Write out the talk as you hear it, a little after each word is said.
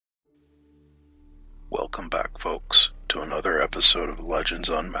back, folks, to another episode of Legends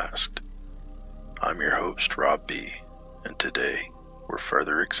Unmasked. I'm your host, Rob B., and today we're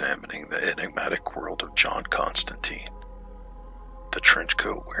further examining the enigmatic world of John Constantine, the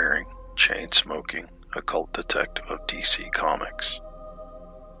trenchcoat-wearing, chain-smoking, occult detective of DC Comics.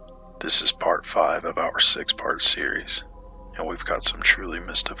 This is part 5 of our 6-part series, and we've got some truly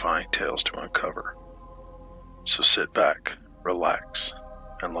mystifying tales to uncover. So sit back, relax,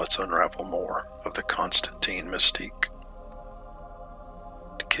 and let's unravel more of the Constantine mystique.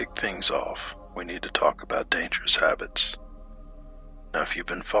 To kick things off, we need to talk about dangerous habits. Now, if you've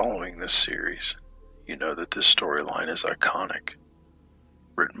been following this series, you know that this storyline is iconic.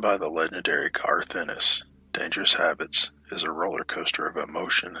 Written by the legendary Garth Ennis, Dangerous Habits is a roller coaster of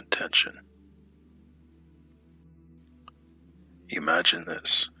emotion and tension. Imagine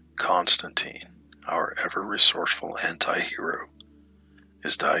this: Constantine, our ever-resourceful anti-hero,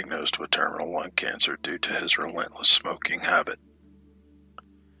 is diagnosed with terminal lung cancer due to his relentless smoking habit.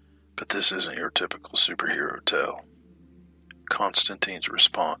 But this isn't your typical superhero tale. Constantine's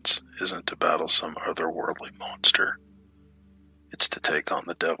response isn't to battle some otherworldly monster. It's to take on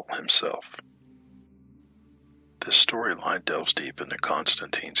the devil himself. This storyline delves deep into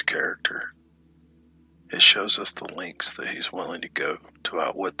Constantine's character. It shows us the lengths that he's willing to go to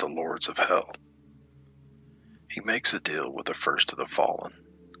outwit the lords of hell. He makes a deal with the first of the fallen,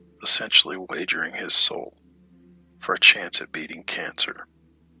 essentially wagering his soul for a chance at beating cancer.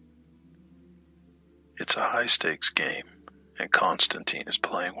 It's a high-stakes game, and Constantine is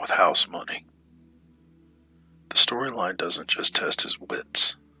playing with house money. The storyline doesn't just test his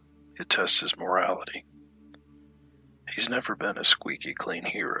wits, it tests his morality. He's never been a squeaky clean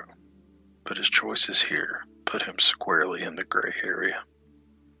hero, but his choices here put him squarely in the gray area.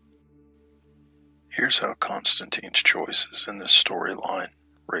 Here's how Constantine's choices in this storyline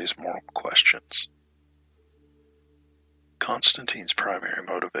raise moral questions. Constantine's primary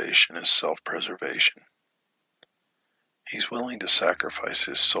motivation is self-preservation. He's willing to sacrifice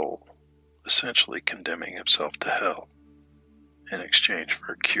his soul, essentially condemning himself to hell, in exchange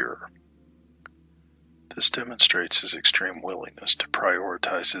for a cure. This demonstrates his extreme willingness to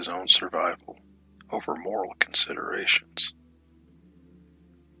prioritize his own survival over moral considerations.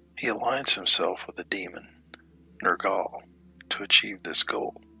 He aligns himself with a demon, Nergal, to achieve this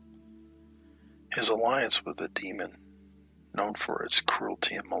goal. His alliance with the demon, known for its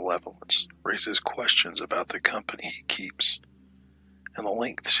cruelty and malevolence, raises questions about the company he keeps and the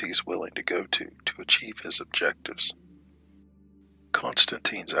lengths he's willing to go to achieve his objectives.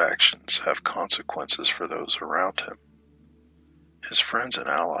 Constantine's actions have consequences for those around him. His friends and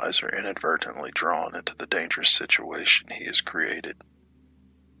allies are inadvertently drawn into the dangerous situation he has created.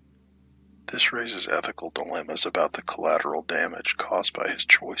 This raises ethical dilemmas about the collateral damage caused by his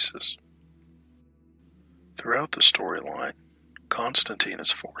choices. Throughout the storyline, Constantine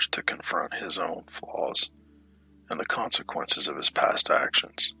is forced to confront his own flaws and the consequences of his past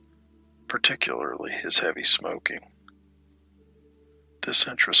actions, particularly his heavy smoking. This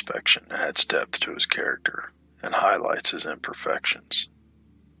introspection adds depth to his character and highlights his imperfections.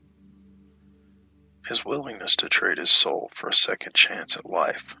 His willingness to trade his soul for a second chance at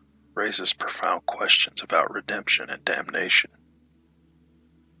life raises profound questions about redemption and damnation.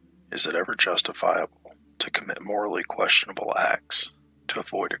 Is it ever justifiable to commit morally questionable acts to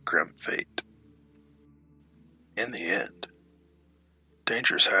avoid a grim fate? In the end,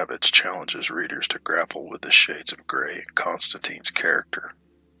 Dangerous Habits challenges readers to grapple with the shades of gray in Constantine's character.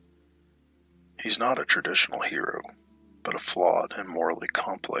 He's not a traditional hero, but a flawed and morally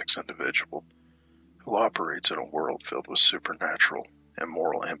complex individual who operates in a world filled with supernatural and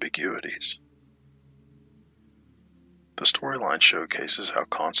moral ambiguities. The storyline showcases how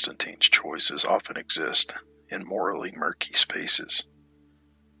Constantine's choices often exist in morally murky spaces,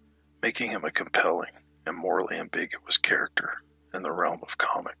 making him a compelling and morally ambiguous character in the realm of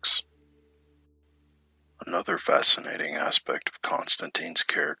comics. Another fascinating aspect of Constantine's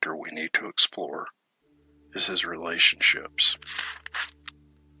character we need to explore is his relationships.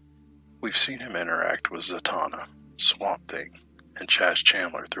 We've seen him interact with Zatanna, Swamp Thing, and Chaz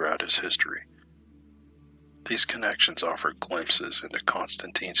Chandler throughout his history. These connections offer glimpses into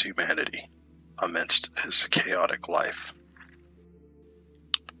Constantine's humanity amidst his chaotic life.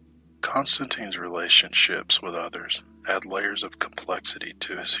 Constantine's relationships with others add layers of complexity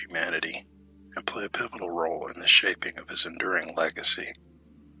to his humanity and play a pivotal role in the shaping of his enduring legacy.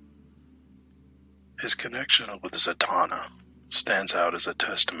 His connection with Zatanna stands out as a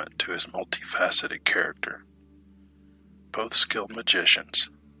testament to his multifaceted character. Both skilled magicians,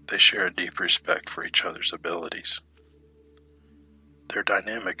 they share a deep respect for each other's abilities. Their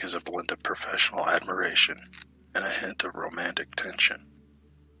dynamic is a blend of professional admiration and a hint of romantic tension,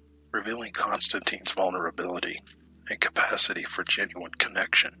 revealing Constantine's vulnerability and capacity for genuine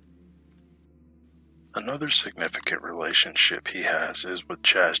connection. Another significant relationship he has is with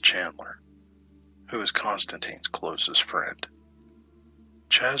Chaz Chandler, who is Constantine's closest friend.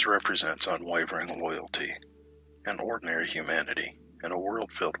 Chaz represents unwavering loyalty and ordinary humanity in a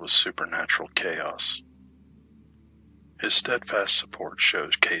world filled with supernatural chaos. His steadfast support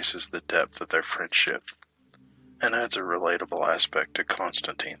showcases the depth of their friendship and adds a relatable aspect to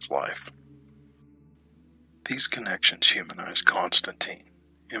Constantine's life. These connections humanize Constantine,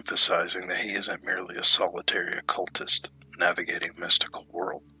 emphasizing that he isn't merely a solitary occultist navigating a mystical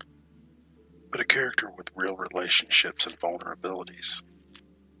world, but a character with real relationships and vulnerabilities.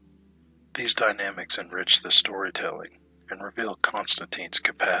 These dynamics enrich the storytelling and reveal Constantine's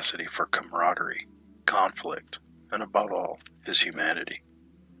capacity for camaraderie, conflict, and above all, his humanity.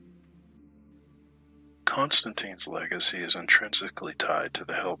 Constantine's legacy is intrinsically tied to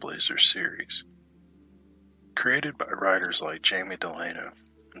the Hellblazer series. Created by writers like Jamie Delano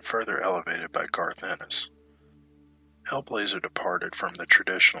and further elevated by Garth Ennis, Hellblazer departed from the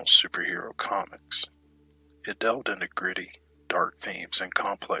traditional superhero comics. It delved into gritty, dark themes and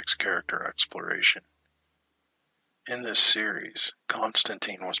complex character exploration. In this series,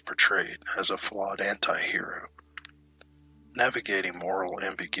 Constantine was portrayed as a flawed anti-hero, navigating moral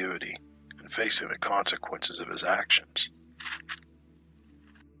ambiguity and facing the consequences of his actions.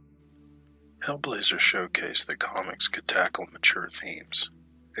 Hellblazer showcased that comics could tackle mature themes,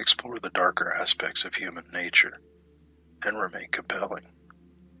 explore the darker aspects of human nature, and remain compelling.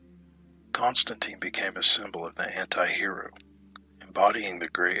 Constantine became a symbol of the anti-hero, embodying the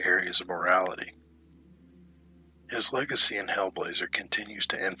gray areas of morality. His legacy in Hellblazer continues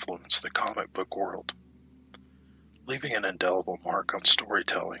to influence the comic book world, leaving an indelible mark on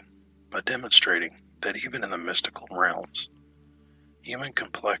storytelling by demonstrating that even in the mystical realms, human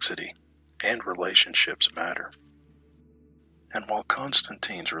complexity and relationships matter. And while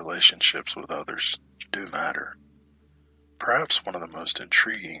Constantine's relationships with others do matter, perhaps one of the most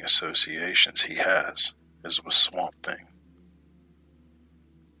intriguing associations he has is with Swamp Thing.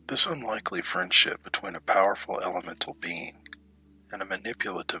 This unlikely friendship between a powerful elemental being and a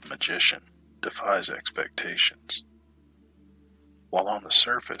manipulative magician defies expectations. While on the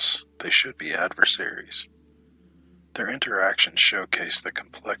surface they should be adversaries, their interactions showcase the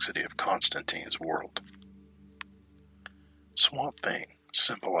complexity of Constantine's world. Swamp Thing,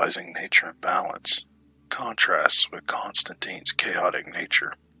 symbolizing nature and balance, contrasts with Constantine's chaotic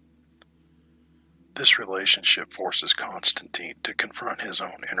nature. This relationship forces Constantine to confront his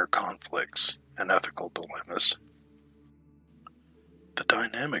own inner conflicts and ethical dilemmas. The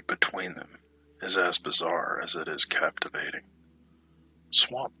dynamic between them is as bizarre as it is captivating.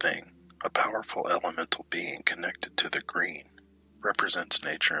 Swamp Thing, a powerful elemental being connected to the green, represents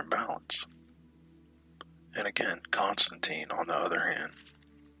nature and balance. And again, Constantine, on the other hand,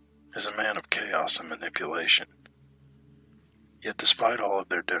 is a man of chaos and manipulation. Yet despite all of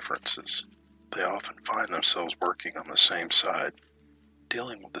their differences, they often find themselves working on the same side,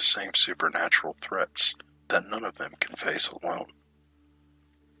 dealing with the same supernatural threats that none of them can face alone.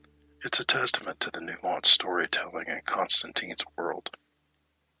 It's a testament to the nuanced storytelling in Constantine's world.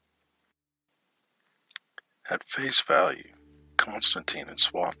 At face value, Constantine and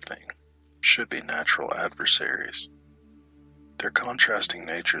Swamp Thing should be natural adversaries. Their contrasting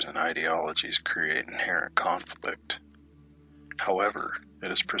natures and ideologies create inherent conflict. However,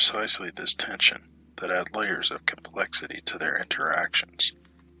 it is precisely this tension that adds layers of complexity to their interactions.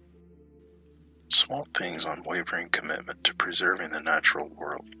 Swamp Thing's unwavering commitment to preserving the natural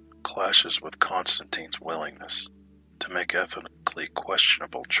world clashes with Constantine's willingness to make ethically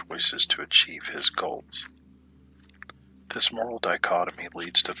questionable choices to achieve his goals. This moral dichotomy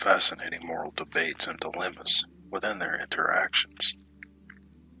leads to fascinating moral debates and dilemmas within their interactions.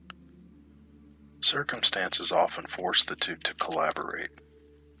 Circumstances often force the two to collaborate,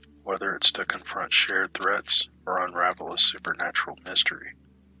 whether it's to confront shared threats or unravel a supernatural mystery.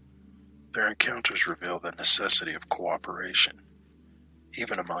 Their encounters reveal the necessity of cooperation,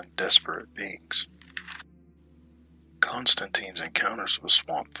 even among desperate beings. Constantine's encounters with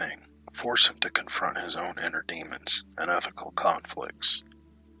Swamp Thing force him to confront his own inner demons and ethical conflicts.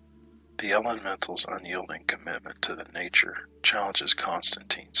 The elemental's unyielding commitment to the nature challenges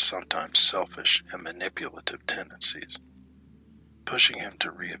Constantine's sometimes selfish and manipulative tendencies, pushing him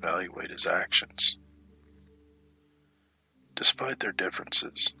to reevaluate his actions. Despite their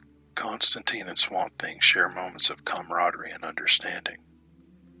differences, Constantine and Swamp Thing share moments of camaraderie and understanding.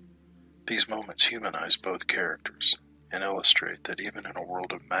 These moments humanize both characters, and illustrate that even in a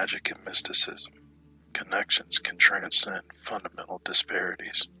world of magic and mysticism, connections can transcend fundamental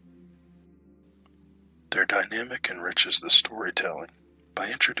disparities. Their dynamic enriches the storytelling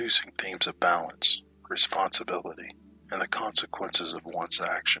by introducing themes of balance, responsibility, and the consequences of one's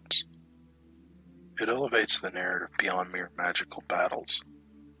actions. It elevates the narrative beyond mere magical battles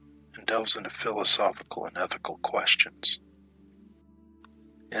and delves into philosophical and ethical questions.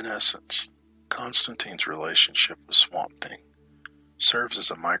 In essence, Constantine's relationship with Swamp Thing serves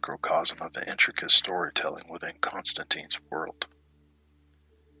as a microcosm of the intricate storytelling within Constantine's world.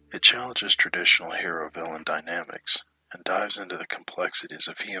 It challenges traditional hero-villain dynamics and dives into the complexities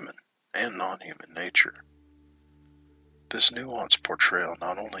of human and non-human nature. This nuanced portrayal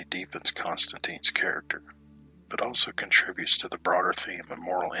not only deepens Constantine's character, but also contributes to the broader theme of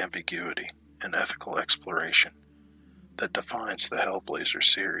moral ambiguity and ethical exploration that defines the Hellblazer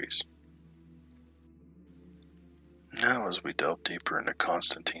series. Now, as we delve deeper into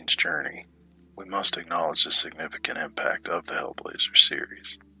Constantine's journey, we must acknowledge the significant impact of the Hellblazer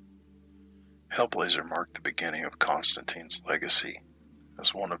series. Hellblazer marked the beginning of Constantine's legacy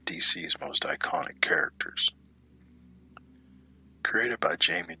as one of DC's most iconic characters. Created by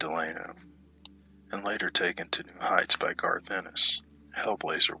Jamie Delano, and later taken to new heights by Garth Ennis,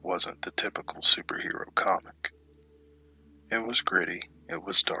 Hellblazer wasn't the typical superhero comic. It was gritty, it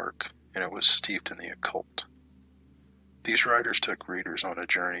was dark, and it was steeped in the occult. These writers took readers on a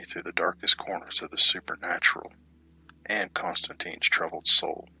journey through the darkest corners of the supernatural and Constantine's troubled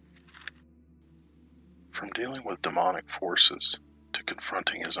soul. From dealing with demonic forces to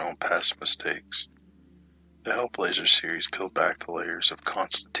confronting his own past mistakes, the Hellblazer series peeled back the layers of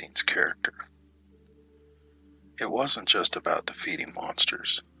Constantine's character. It wasn't just about defeating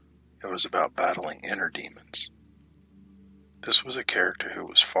monsters, it was about battling inner demons. This was a character who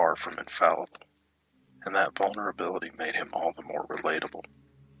was far from infallible, and that vulnerability made him all the more relatable.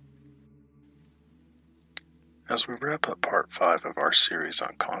 As we wrap up Part 5 of our series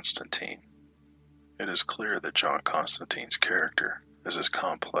on Constantine, it is clear that John Constantine's character is as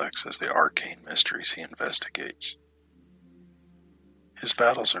complex as the arcane mysteries he investigates. His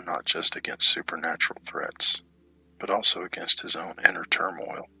battles are not just against supernatural threats, but also against his own inner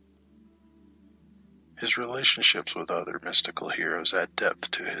turmoil. His relationships with other mystical heroes add depth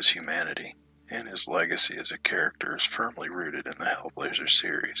to his humanity, and his legacy as a character is firmly rooted in the Hellblazer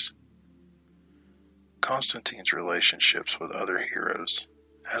series. Constantine's relationships with other heroes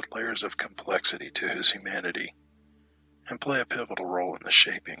add layers of complexity to his humanity and play a pivotal role in the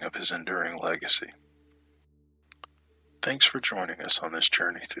shaping of his enduring legacy. Thanks for joining us on this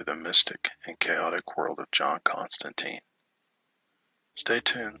journey through the mystic and chaotic world of John Constantine. Stay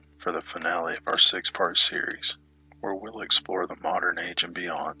tuned for the finale of our 6-part series, where we'll explore the modern age and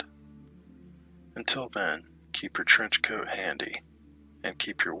beyond. Until then, keep your trench coat handy and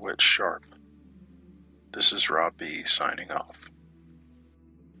keep your wits sharp. This is Rob B. signing off.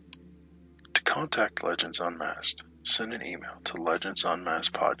 To contact Legends Unmasked, send an email to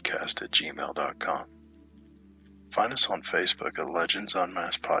legendsunmaskedpodcast@gmail.com. Find us on Facebook at Legends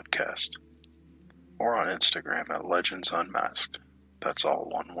Unmasked Podcast, or on Instagram at Legends Unmasked. That's all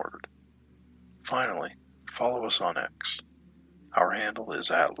one word. Finally, follow us on X. Our handle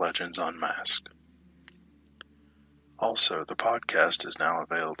is at Legends Unmasked. Also, the podcast is now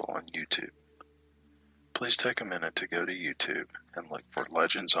available on YouTube. Please take a minute to go to YouTube and look for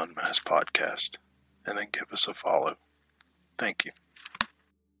Legends Unmasked Podcast, and then give us a follow. Thank you.